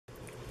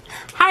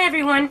Hi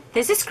everyone,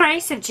 this is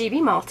Grace of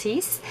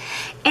gbmaltese,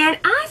 and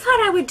I thought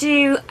I would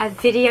do a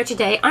video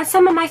today on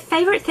some of my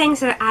favorite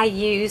things that I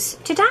use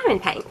to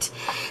diamond paint.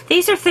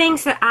 These are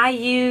things that I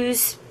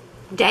use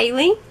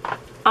daily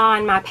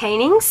on my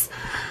paintings.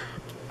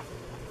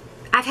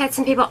 I've had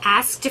some people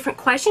ask different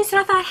questions,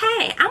 and I thought,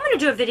 hey, I'm going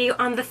to do a video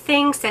on the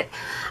things that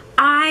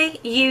I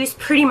use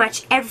pretty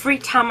much every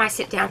time I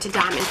sit down to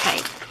diamond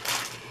paint.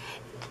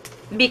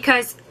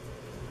 Because,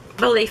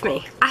 believe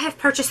me, I have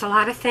purchased a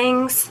lot of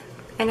things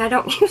and I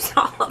don't use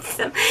all of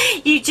them.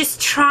 You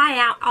just try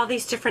out all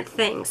these different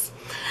things.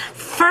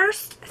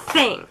 First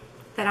thing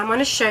that I'm going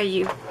to show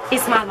you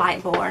is my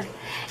light board.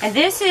 And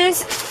this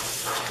is,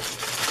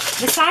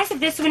 the size of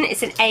this one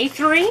is an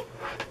A3.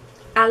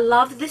 I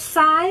love this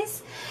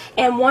size.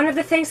 And one of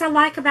the things I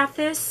like about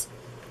this,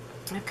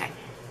 okay,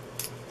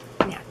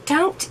 now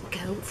don't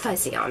go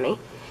fuzzy on me,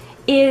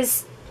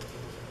 is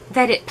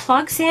that it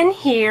plugs in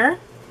here.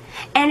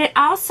 And it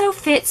also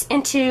fits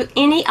into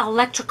any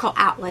electrical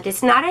outlet.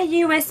 It's not a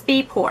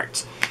USB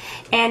port.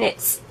 And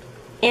it's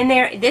in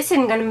there. This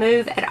isn't going to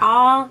move at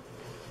all.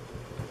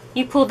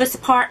 You pull this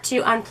apart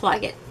to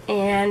unplug it.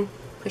 And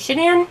push it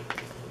in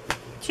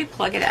to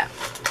plug it up.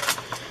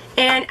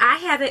 And I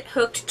have it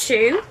hooked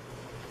to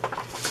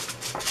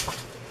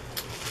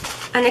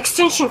an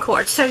extension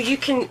cord. So you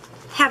can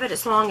have it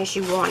as long as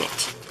you want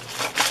it.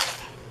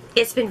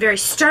 It's been very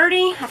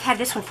sturdy. I've had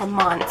this one for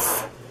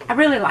months. I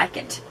really like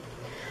it.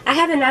 I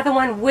have another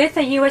one with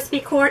a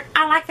USB cord.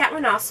 I like that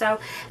one also.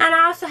 And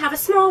I also have a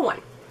small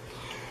one.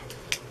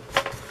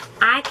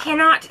 I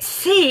cannot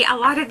see a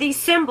lot of these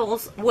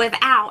symbols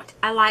without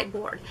a light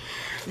board.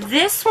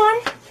 This one,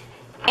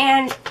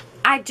 and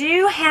I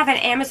do have an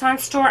Amazon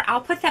store. I'll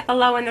put that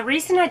below. And the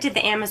reason I did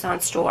the Amazon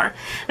store,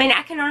 I mean,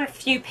 I can earn a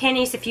few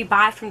pennies if you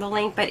buy from the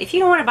link. But if you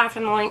don't want to buy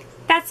from the link,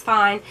 that's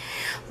fine.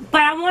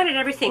 But I wanted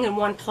everything in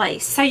one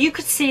place. So you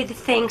could see the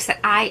things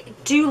that I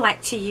do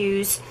like to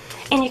use.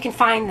 And you can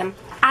find them.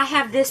 I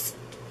have this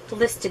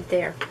listed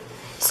there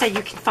so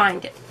you can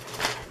find it.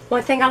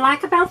 One thing I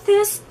like about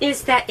this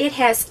is that it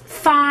has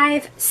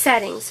 5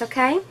 settings,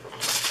 okay?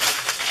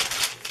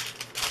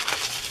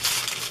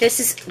 This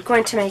is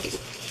going to make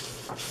it,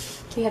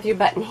 you have your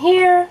button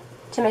here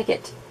to make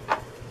it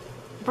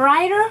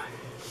brighter.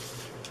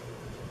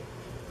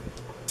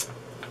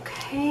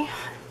 Okay.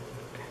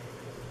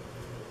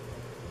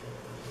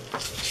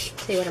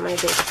 See what I'm going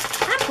to do.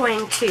 I'm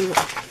going to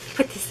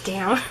put this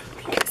down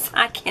because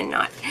I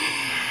cannot.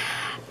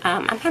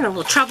 I'm having a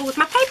little trouble with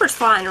my papers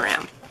flying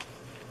around.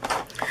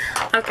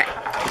 Okay.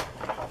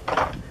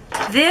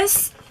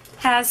 This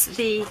has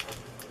the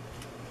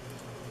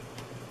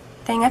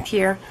thing up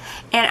here,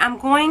 and I'm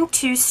going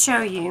to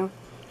show you.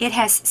 It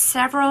has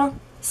several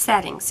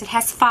settings. It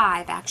has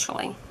 5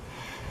 actually.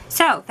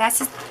 So that's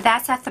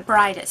at the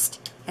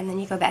brightest, and then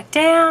you go back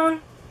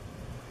down,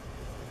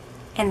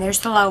 and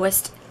there's the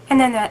lowest, and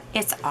then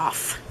it's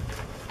off.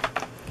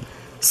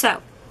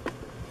 So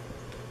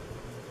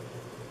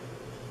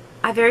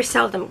I very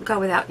seldom go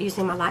without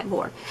using my light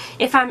board.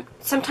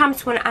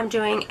 Sometimes when I'm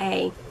doing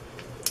a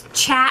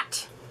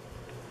chat,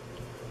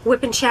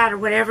 whip and chat or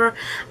whatever,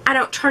 I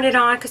don't turn it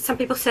on because some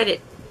people said it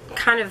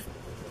kind of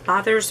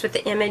bothers with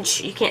the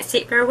image. You can't see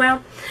it very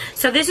well.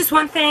 So this is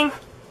one thing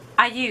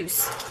I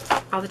use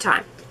all the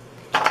time.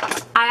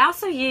 I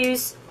also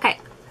use, okay,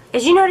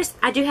 as you notice,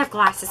 I do have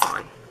glasses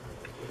on.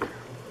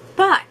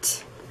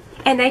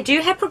 And they do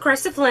have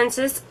progressive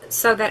lenses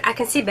so that I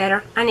can see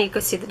better. I need to go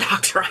see the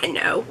doctor, I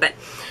know, but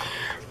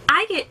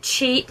I get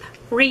cheap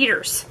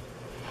readers,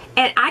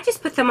 and I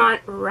just put them on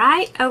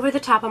right over the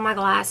top of my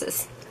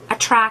glasses.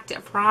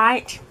 Attractive,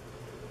 right?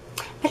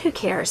 But who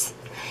cares?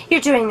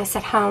 You're doing this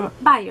at home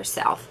by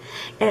yourself.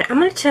 And I'm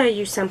going to tell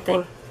you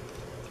something.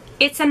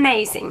 It's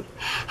amazing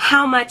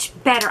how much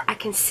better I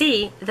can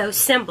see those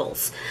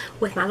symbols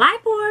with my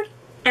light board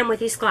and with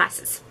these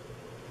glasses.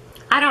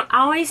 I don't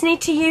always need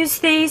to use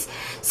these.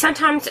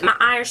 Sometimes my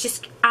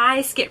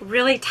eyes get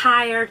really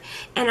tired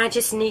and I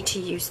just need to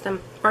use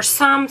them. Or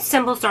some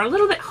symbols are a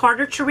little bit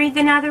harder to read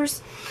than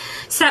others.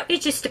 So it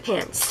just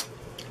depends.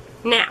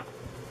 Now,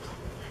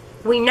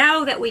 we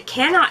know that we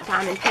cannot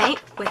diamond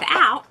paint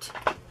without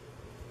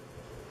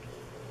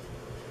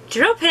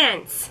drill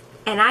pins.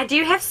 And I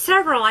do have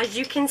several, as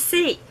you can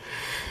see.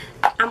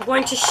 I'm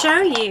going to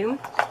show you.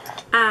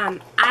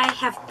 I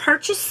have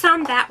purchased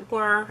some that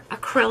were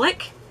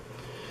acrylic,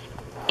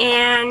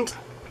 and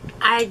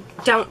I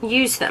don't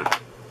use them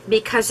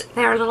because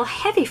they're a little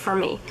heavy for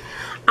me.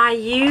 I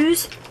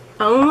use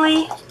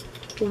only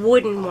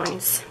wooden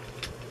ones.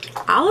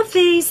 All of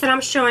these that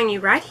I'm showing you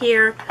right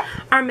here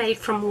are made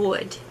from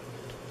wood.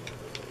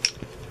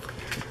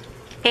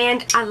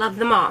 And I love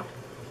them all.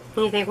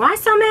 And you think, why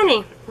so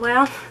many?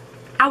 Well,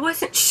 I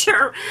wasn't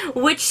sure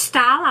which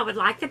style I would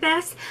like the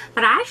best,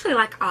 but I actually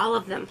like all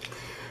of them.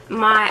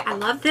 I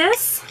love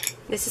this.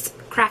 This is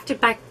crafted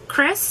by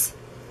Chris.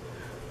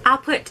 I'll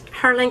put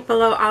her link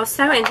below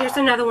also, and here's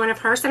another one of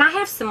hers, and I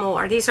have some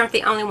more. These aren't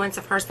the only ones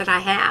of hers that I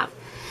have.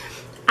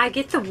 I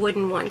get the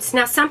wooden ones.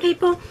 Now, some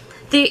people,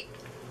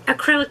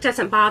 acrylic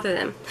doesn't bother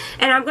them.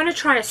 And I'm going to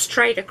try a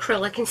straight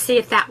acrylic and see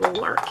if that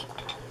will work.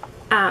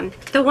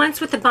 The ones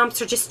with the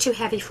bumps are just too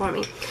heavy for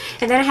me.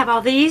 And then I have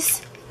all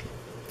these.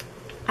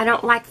 I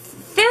don't like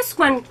this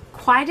one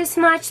quite as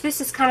much.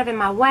 This is kind of in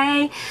my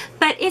way,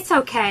 but it's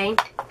okay.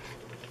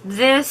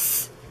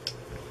 This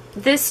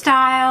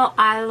style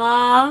I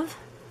love.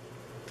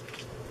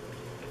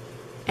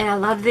 And I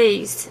love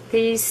these.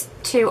 These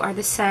two are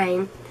the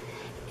same.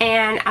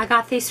 And I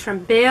got these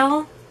from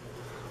Bill.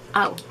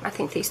 Oh, I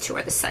think these two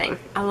are the same.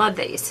 I love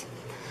these.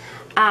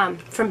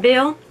 From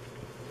Bill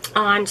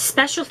on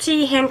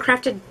Specialty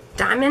Handcrafted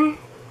Diamond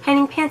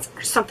Painting Pens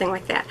or something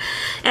like that.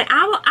 And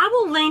I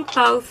will link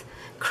both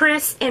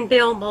Chris and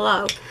Bill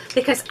below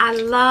because I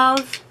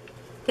love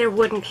their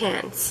wooden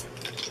pens.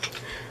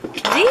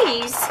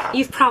 These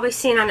you've probably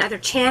seen on other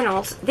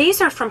channels.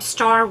 These are from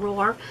Star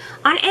Roar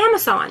on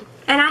Amazon.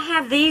 And I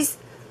have these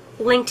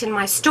linked in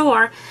my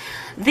store.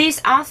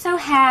 These also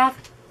have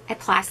a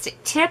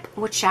plastic tip,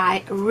 which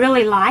I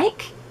really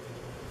like.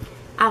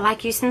 I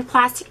like using the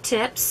plastic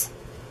tips.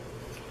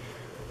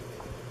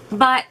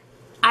 But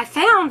I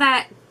found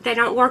that they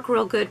don't work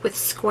real good with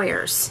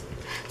squares.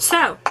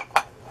 So,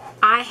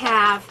 I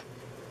have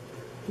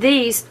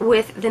these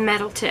with the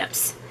metal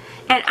tips.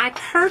 And I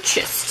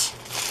purchased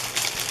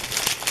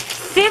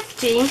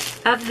 50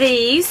 of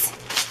these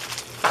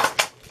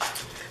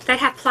that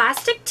have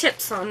plastic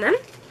tips on them.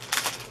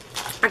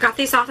 I got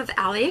these off of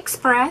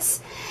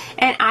AliExpress.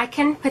 And I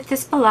can put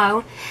this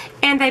below.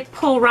 And they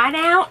pull right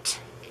out.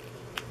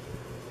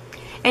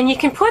 And you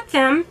can put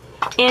them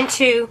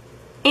into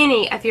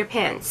any of your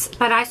pens,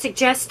 but I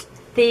suggest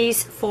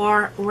these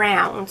for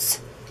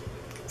rounds.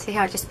 See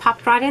how it just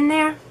popped right in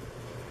there?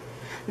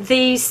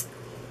 These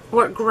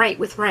work great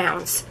with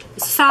rounds.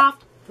 It's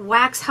soft, the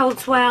wax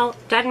holds well,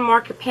 doesn't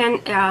mark your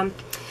pen,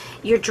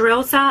 your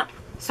drills up,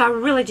 so I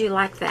really do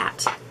like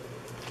that.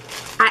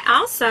 I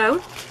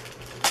also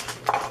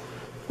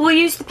will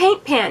use the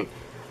paint pen,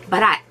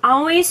 but I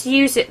always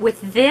use it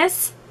with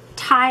this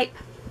type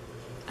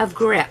of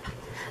grip.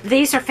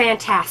 These are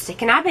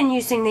fantastic, and I've been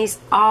using these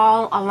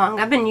all along.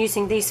 I've been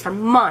using these for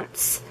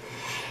months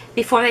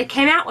before they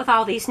came out with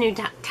all these new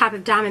type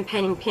of diamond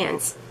painting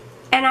pens.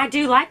 And I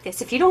do like this.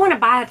 If you don't want to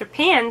buy other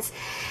pens,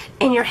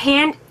 and your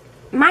hand,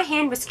 my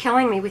hand was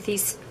killing me with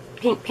these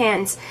pink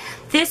pens.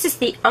 This is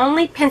the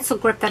only pencil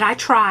grip that I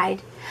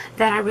tried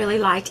that I really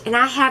liked, and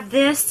I have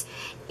this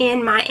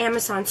in my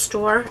Amazon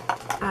store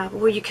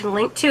where you can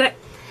link to it.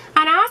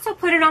 And I also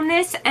put it on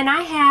this, and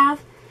I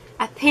have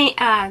a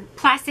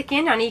plastic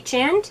end on each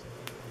end,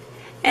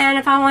 and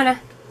if I want to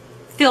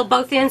fill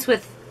both ends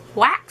with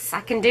wax, I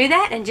can do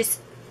that and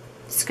just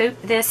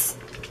scoop this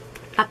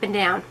up and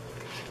down,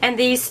 and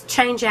these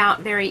change out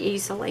very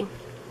easily.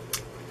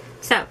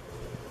 So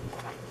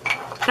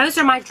those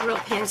are my drill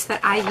pens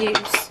that I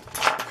use.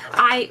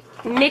 I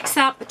mix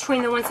up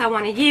between the ones I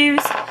want to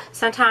use.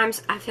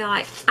 Sometimes I feel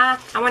like I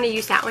want to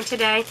use that one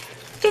today.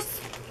 Just,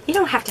 you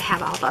don't have to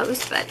have all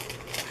those, but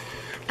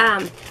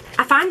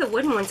I find the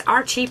wooden ones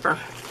are cheaper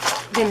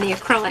than the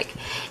acrylic,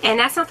 and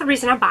that's not the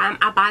reason I buy them.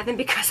 I buy them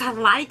because I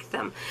like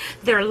them.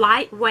 They're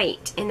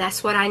lightweight, and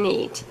that's what I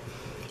need.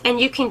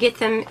 And you can get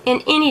them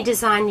in any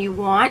design you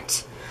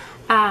want.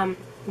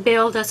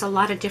 Bill does a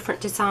lot of different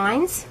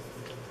designs.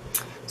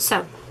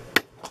 So,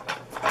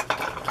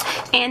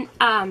 and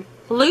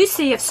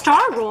Lucy of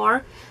Star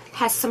Roar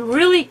has some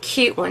really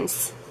cute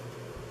ones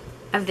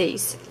of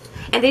these,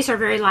 and these are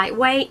very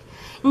lightweight.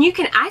 And you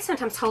can, I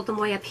sometimes hold them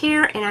way up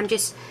here, and I'm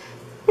just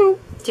do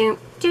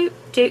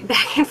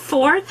back and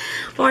forth,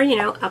 or you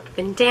know, up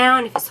and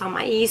down if it's on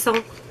my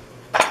easel.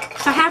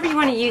 So however you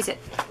want to use it,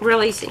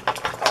 real easy.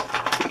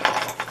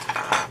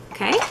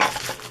 Okay.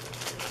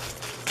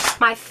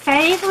 My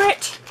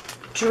favorite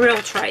drill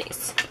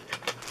trays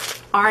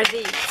are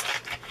these.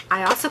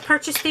 I also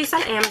purchased these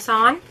on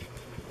Amazon.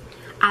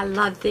 I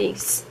love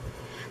these.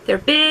 They're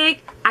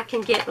big. I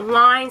can get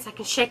lines. I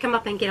can shake them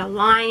up and get a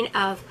line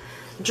of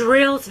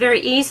drills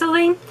very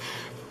easily.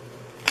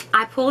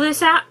 I pull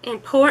this out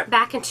and pour it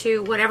back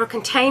into whatever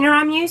container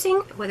I'm using,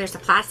 whether it's a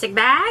plastic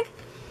bag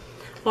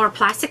or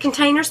plastic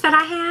containers that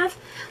I have,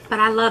 but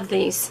I love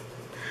these.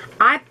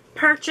 I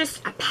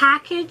purchased a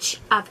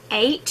package of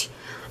 8.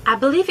 I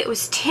believe it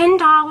was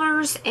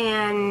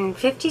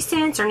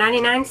 $10.50 or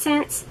 99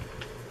 cents,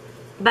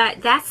 but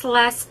that's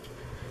less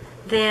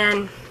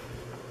than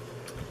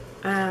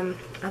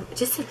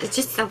just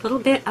a little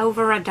bit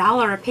over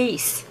 $1 a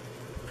piece.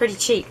 Pretty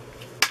cheap.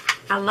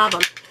 I love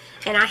them.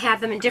 And I have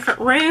them in different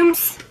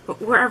rooms,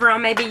 wherever I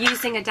may be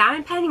using a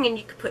diamond painting, and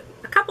you can put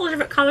a couple of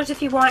different colors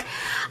if you want.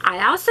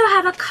 I also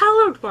have a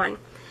colored one,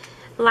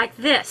 like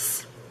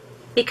this,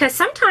 because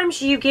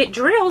sometimes you get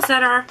drills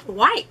that are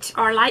white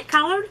or light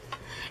colored,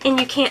 and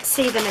you can't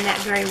see them in that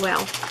very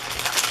well.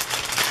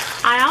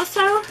 I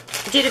also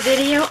did a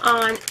video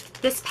on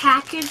this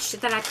package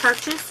that I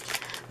purchased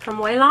from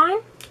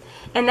Wayline,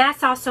 and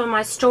that's also in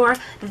my store.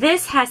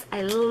 This has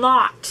a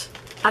lot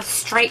of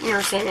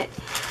straighteners in it.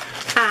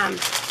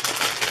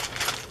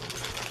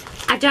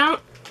 I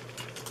don't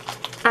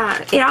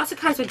It also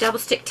comes with double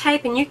stick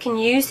tape, and you can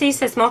use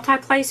these as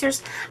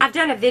multi-placers. I've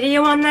done a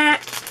video on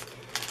that.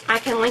 I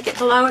can link it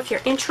below if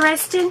you're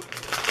interested.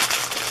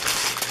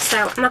 So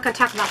I'm not going to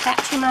talk about that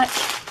too much.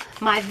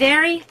 My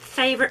very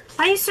favorite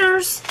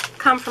placers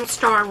come from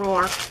Star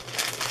Roar.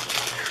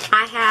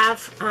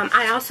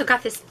 I also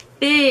got this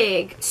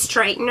big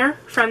straightener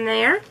from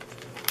there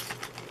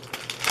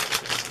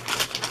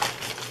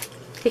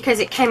because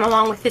it came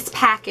along with this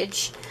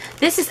package.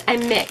 This is a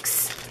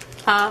mix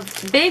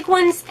of big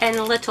ones and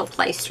little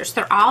placers.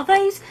 They're all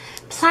these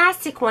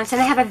plastic ones,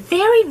 and they have a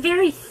very,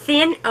 very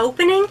thin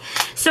opening,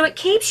 so it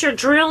keeps your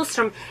drills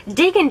from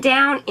digging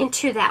down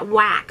into that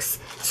wax.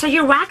 So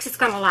your wax is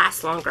going to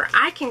last longer.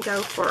 I can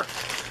go for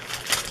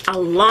a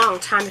long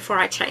time before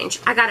I change.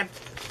 I got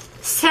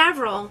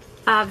several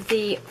of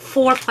the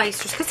 4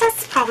 placers because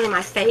that's probably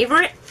my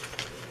favorite.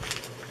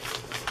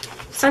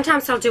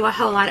 Sometimes I'll do a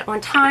whole lot at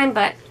one time,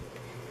 but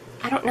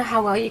I don't know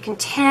how well you can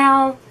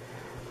tell.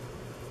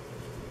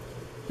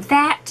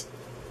 That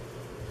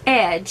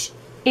edge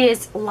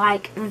is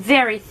like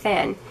very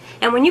thin,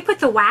 and when you put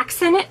the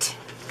wax in it,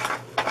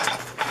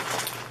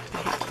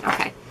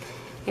 okay,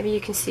 maybe you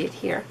can see it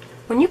here.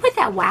 When you put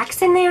that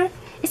wax in there,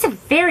 it's a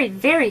very,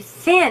 very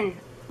thin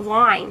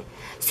line,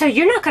 so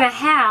you're not going to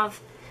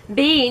have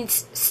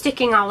beads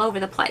sticking all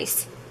over the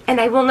place, and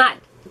they will not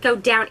go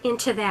down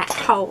into that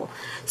hole.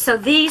 So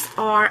these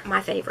are my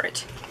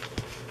favorite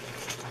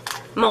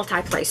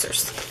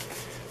multi-placers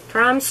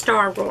from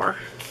Star Roar.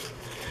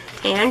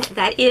 And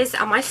that is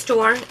on my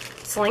store.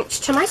 It's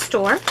linked to my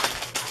store.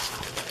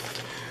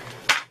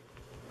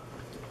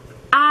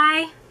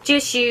 I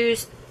just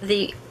use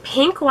the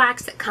pink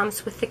wax that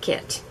comes with the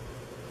kit.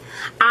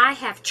 I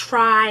have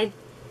tried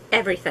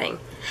everything,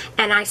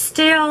 and I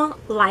still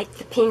like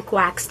the pink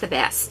wax the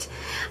best.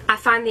 I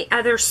find the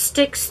other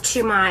sticks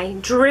to my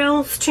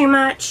drills too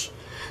much,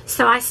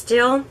 so I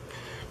still,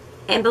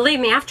 and believe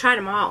me, I've tried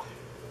them all,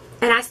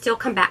 and I still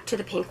come back to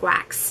the pink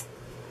wax.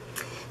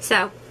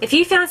 So, if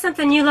you found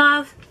something you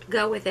love,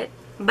 go with it.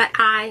 But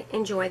I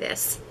enjoy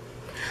this.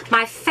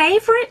 My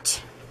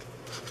favorite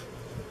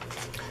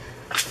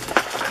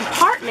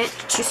compartment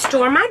to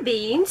store my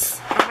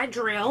beads, or my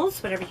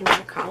drills, whatever you want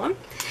to call them,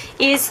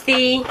 is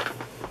the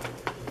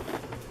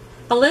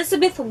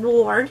Elizabeth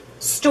Ward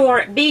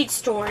bead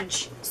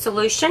storage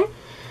solution.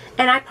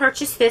 And I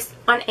purchased this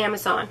on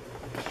Amazon.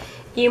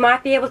 You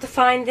might be able to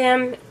find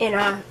them in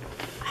a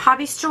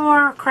hobby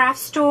store, craft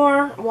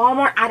store,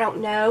 Walmart, I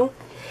don't know.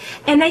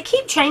 And they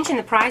keep changing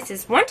the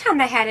prices. One time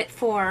they had it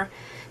for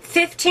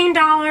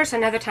 $15,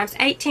 another time's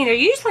 $18. They're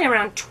usually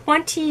around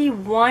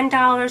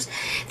 $21.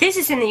 This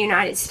is in the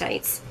United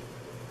States.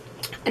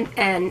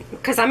 And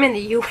because I'm in the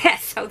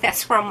U.S., so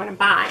that's where I'm going to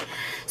buy.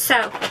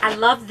 So, I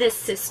love this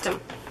system.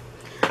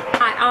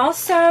 I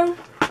also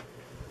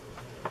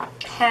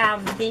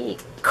have the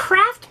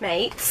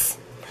Craftmates,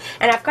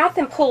 and I've got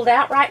them pulled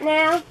out right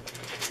now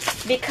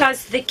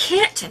because the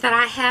kit that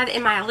I have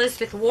in my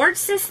Elizabeth Ward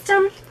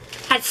system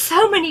had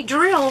so many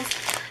drills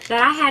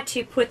that I had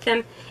to put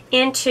them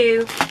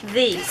into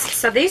these.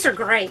 So these are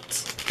great.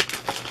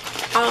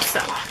 Also,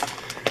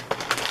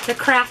 the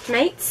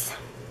Craftmates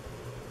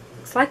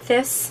looks like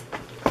this,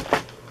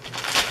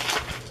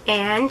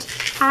 and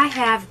I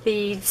have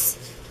beads.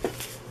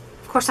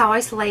 Of course, I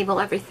always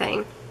label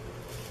everything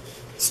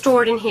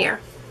stored in here.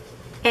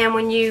 And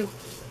when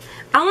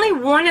only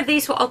one of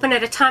these will open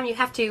at a time. You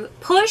have to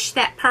push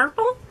that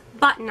purple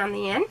button on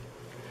the end,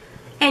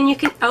 and you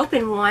can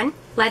open one,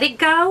 let it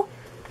go,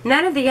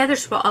 none of the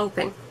others will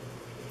open.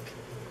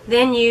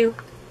 Then you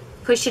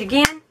push it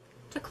again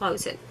to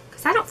close it,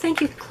 because I don't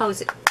think you can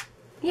close it.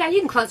 Yeah, you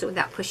can close it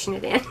without pushing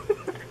it in.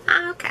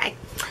 Okay.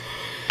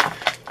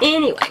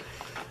 Anyway,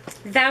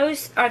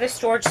 those are the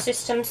storage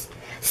systems,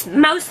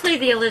 mostly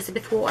the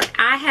Elizabeth Ward.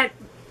 I had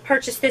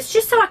purchased this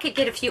just so I could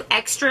get a few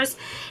extras,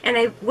 and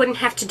they wouldn't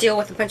have to deal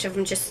with a bunch of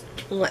them just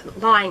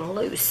lying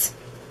loose.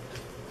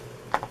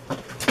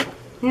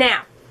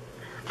 Now,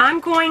 I'm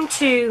going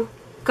to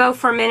go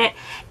for a minute,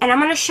 and I'm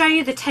going to show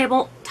you the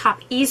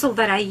tabletop easel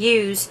that I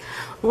use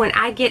when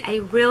I get a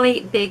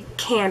really big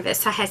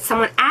canvas. I had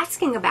someone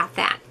asking about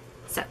that,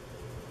 so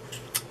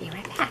be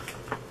right back.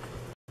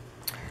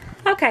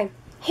 Okay,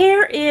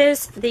 here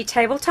is the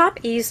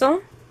tabletop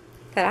easel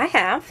that I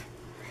have.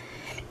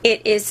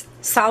 It is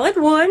solid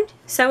wood,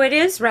 so it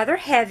is rather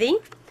heavy.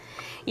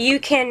 You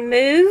can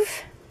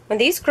move with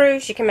these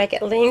grooves. You can make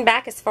it lean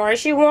back as far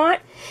as you want.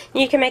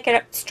 You can make it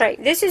up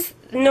straight. This is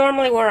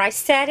normally where I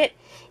set it,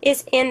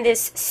 is in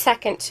this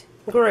second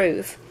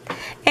groove,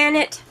 and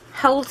it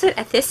holds it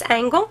at this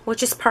angle,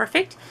 which is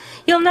perfect.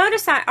 You'll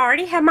notice I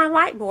already have my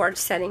light board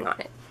setting on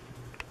it.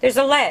 There's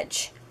a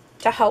ledge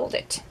to hold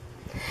it.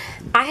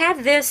 I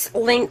have this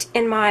linked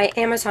in my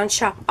Amazon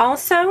shop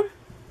also,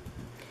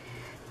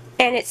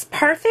 and it's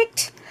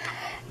perfect.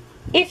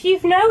 If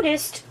you've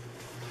noticed,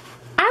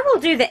 I will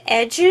do the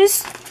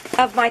edges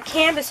of my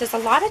canvases a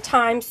lot of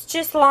times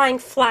just lying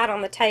flat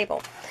on the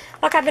table.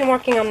 Like I've been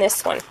working on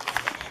this one.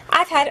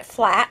 I've had it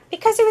flat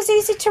because it was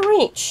easy to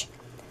reach.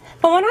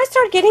 But when I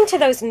start getting to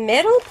those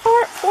middle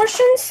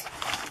portions,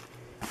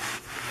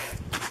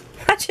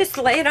 just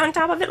lay it on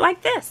top of it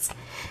like this.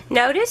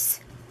 Notice,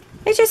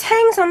 it just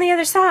hangs on the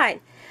other side.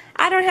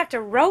 I don't have to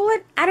roll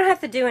it. I don't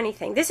have to do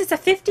anything. This is a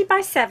 50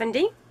 by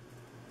 70.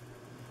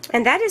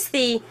 And that is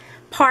the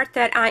part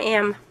that I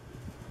am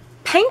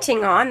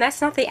painting on.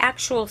 That's not the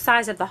actual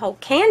size of the whole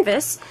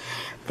canvas.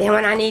 Then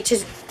when I need to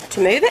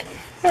move it,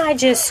 I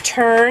just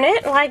turn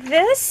it like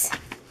this.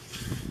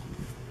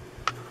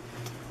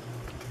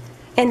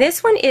 And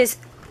this one is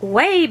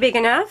way big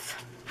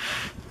enough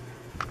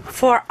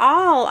for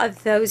all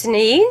of those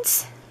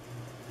needs.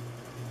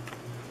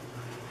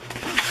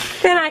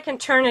 Then I can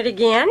turn it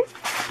again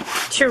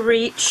to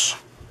reach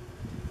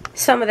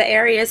some of the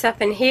areas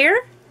up in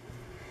here.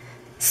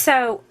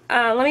 So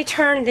let me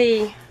turn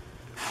the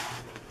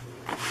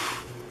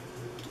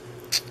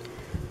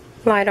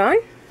light on.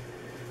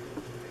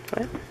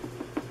 Well,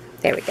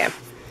 there we go.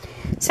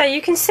 So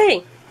you can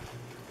see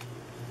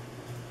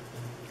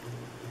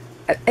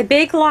a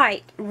big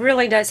light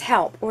really does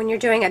help when you're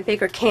doing a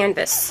bigger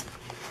canvas.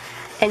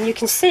 And you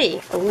can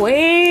see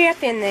way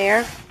up in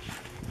there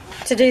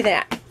to do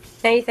that.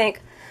 Now you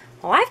think,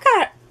 well, I've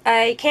got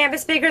a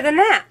canvas bigger than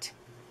that.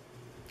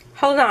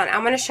 Hold on,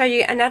 I'm going to show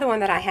you another one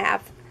that I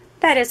have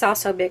that is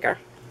also bigger.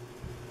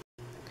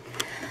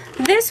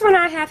 This one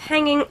I have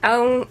hanging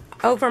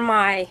over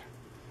my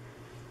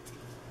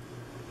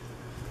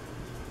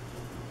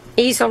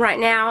easel right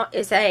now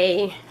is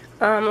a,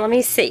 let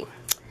me see,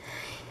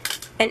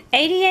 an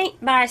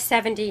 88 by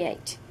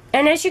 78.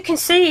 And as you can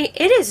see,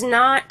 it is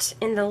not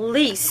in the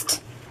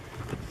least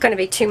going to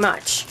be too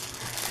much.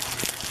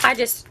 I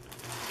just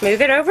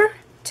move it over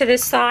to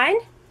this side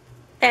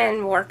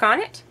and work on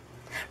it.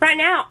 Right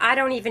now, I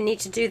don't even need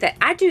to do that.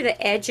 I do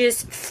the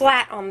edges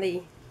flat on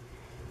the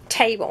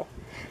table.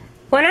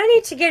 When I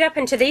need to get up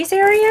into these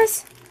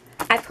areas,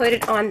 I put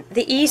it on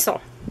the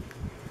easel.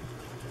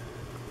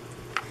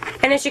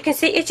 And as you can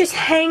see, it just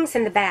hangs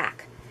in the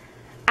back.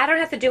 I don't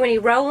have to do any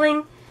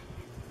rolling.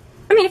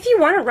 I mean, if you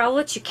want to roll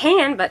it, you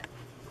can, but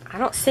I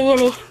don't see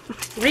any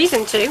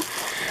reason to.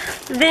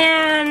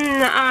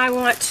 Then I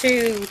want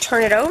to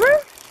turn it over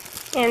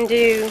and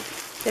do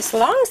this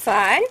long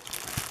side.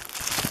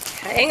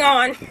 Hang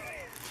on.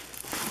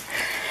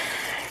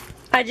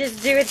 I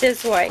just do it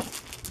this way.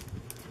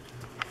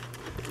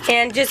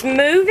 And just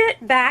move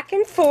it back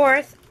and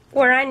forth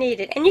where I need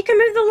it. And you can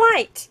move the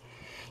light.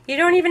 You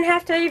don't even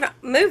have to even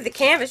move the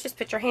canvas. Just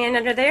put your hand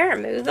under there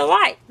and move the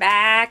light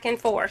back and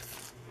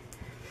forth.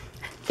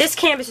 This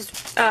canvas is,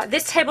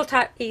 this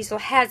tabletop easel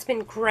has been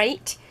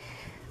great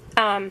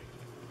when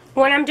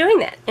I'm doing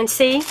that. And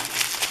see,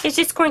 it's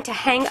just going to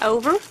hang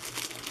over.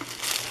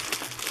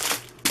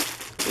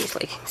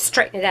 Usually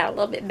straighten it out a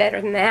little bit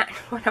better than that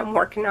when I'm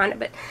working on it,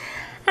 but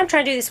I'm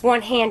trying to do this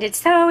one-handed,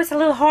 so it's a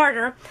little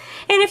harder.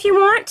 And if you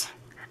want,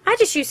 I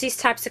just use these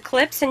types of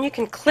clips, and you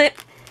can clip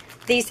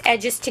these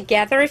edges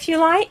together if you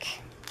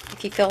like.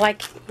 If you feel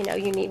like, you know,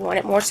 you need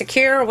one more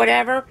secure or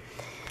whatever,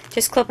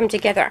 just clip them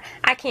together.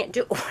 I can't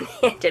do it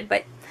one-handed,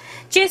 but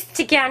just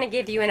to kind of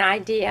give you an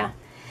idea.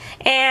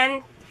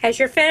 And as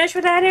you're finished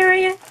with that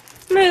area,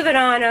 move it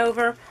on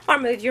over or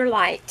move your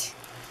light.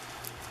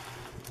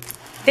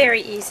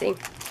 Very easy.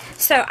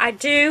 So I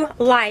do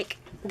like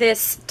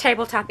this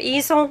tabletop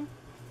easel.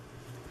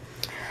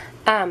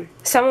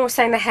 Someone was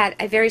saying they had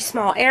a very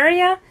small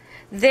area.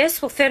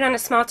 This will fit on a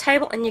small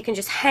table and you can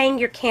just hang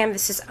your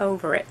canvases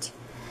over it.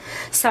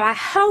 So I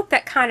hope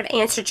that kind of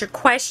answered your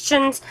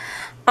questions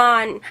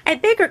on a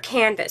bigger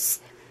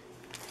canvas.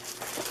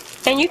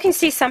 And you can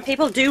see some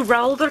people do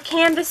roll their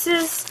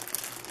canvases.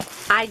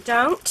 I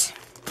don't.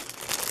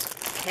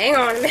 Hang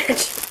on a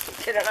minute.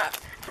 Get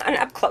an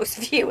up close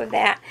view of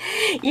that.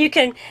 You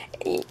can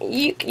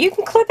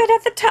clip it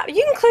at the top.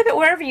 You can clip it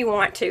wherever you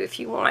want to if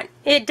you want.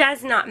 It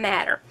does not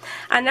matter.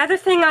 Another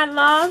thing I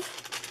love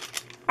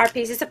are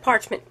pieces of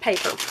parchment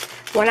paper.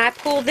 When I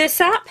pull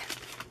this up,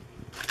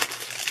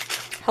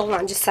 hold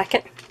on just a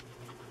second.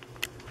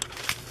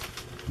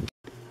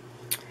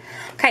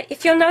 Okay,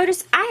 if you'll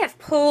notice, I have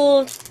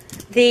pulled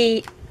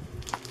the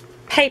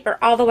paper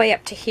all the way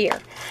up to here.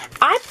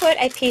 I put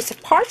a piece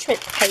of parchment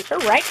paper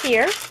right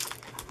here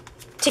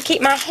to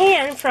keep my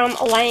hand from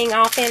laying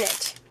off in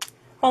it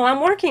while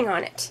I'm working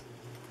on it.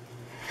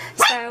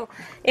 So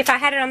if I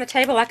had it on the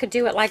table, I could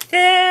do it like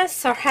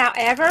this or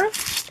however.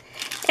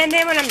 And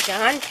then when I'm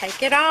done,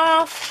 take it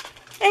off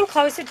and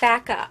close it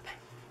back up.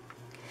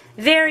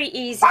 Very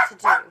easy to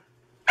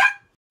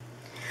do.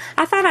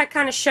 I thought I'd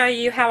kind of show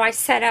you how I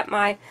set up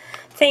my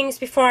things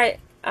before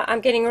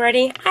I'm getting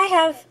ready. I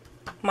have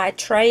my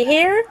tray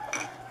here,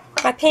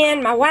 my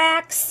pen, my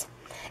wax,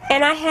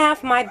 and I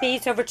have my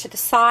beads over to the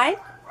side,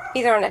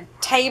 either on a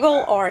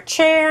table or a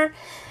chair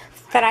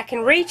that I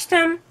can reach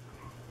them,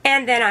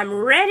 and then I'm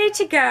ready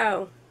to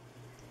go.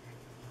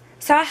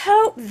 So I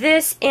hope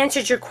this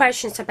answered your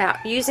questions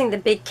about using the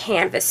big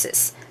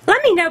canvases.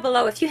 Let me know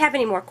below if you have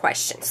any more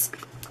questions.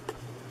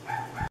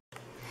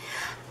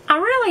 I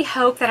really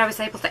hope that I was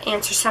able to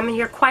answer some of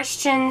your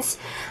questions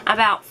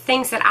about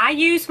things that I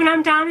use when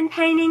I'm diamond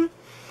painting.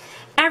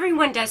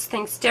 Everyone does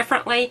things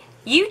differently.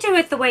 You do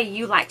it the way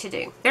you like to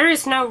do. There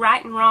is no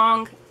right and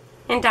wrong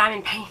in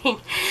diamond painting.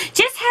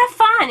 Just have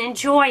fun,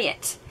 enjoy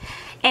it,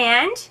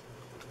 and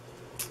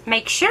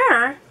make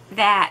sure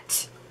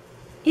that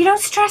you don't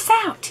stress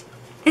out.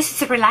 This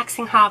is a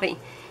relaxing hobby.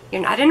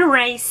 You're not in a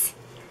race.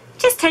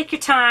 Just take your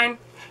time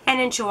and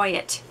enjoy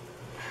it.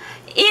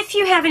 If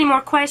you have any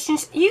more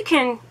questions, you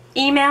can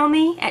email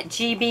me at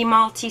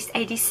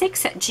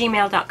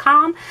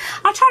gbmaltese86@gmail.com.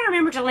 I'll try to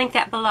remember to link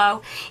that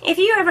below. If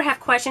you ever have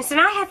questions, and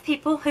I have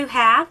people who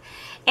have,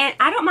 and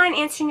I don't mind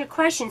answering your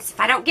questions. If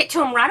I don't get to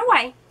them right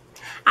away,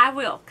 I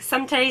will.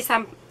 Some days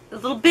I'm a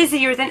little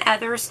busier than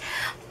others,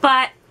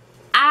 but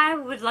I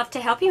would love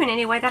to help you in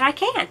any way that I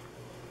can.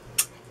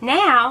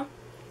 Now,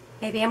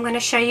 maybe I'm going to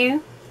show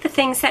you the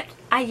things that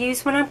I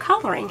use when I'm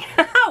coloring.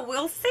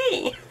 We'll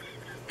see.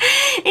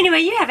 Anyway,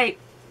 you have a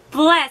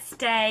blessed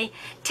day.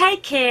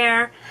 Take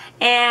care,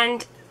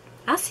 and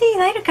I'll see you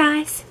later,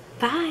 guys.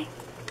 Bye.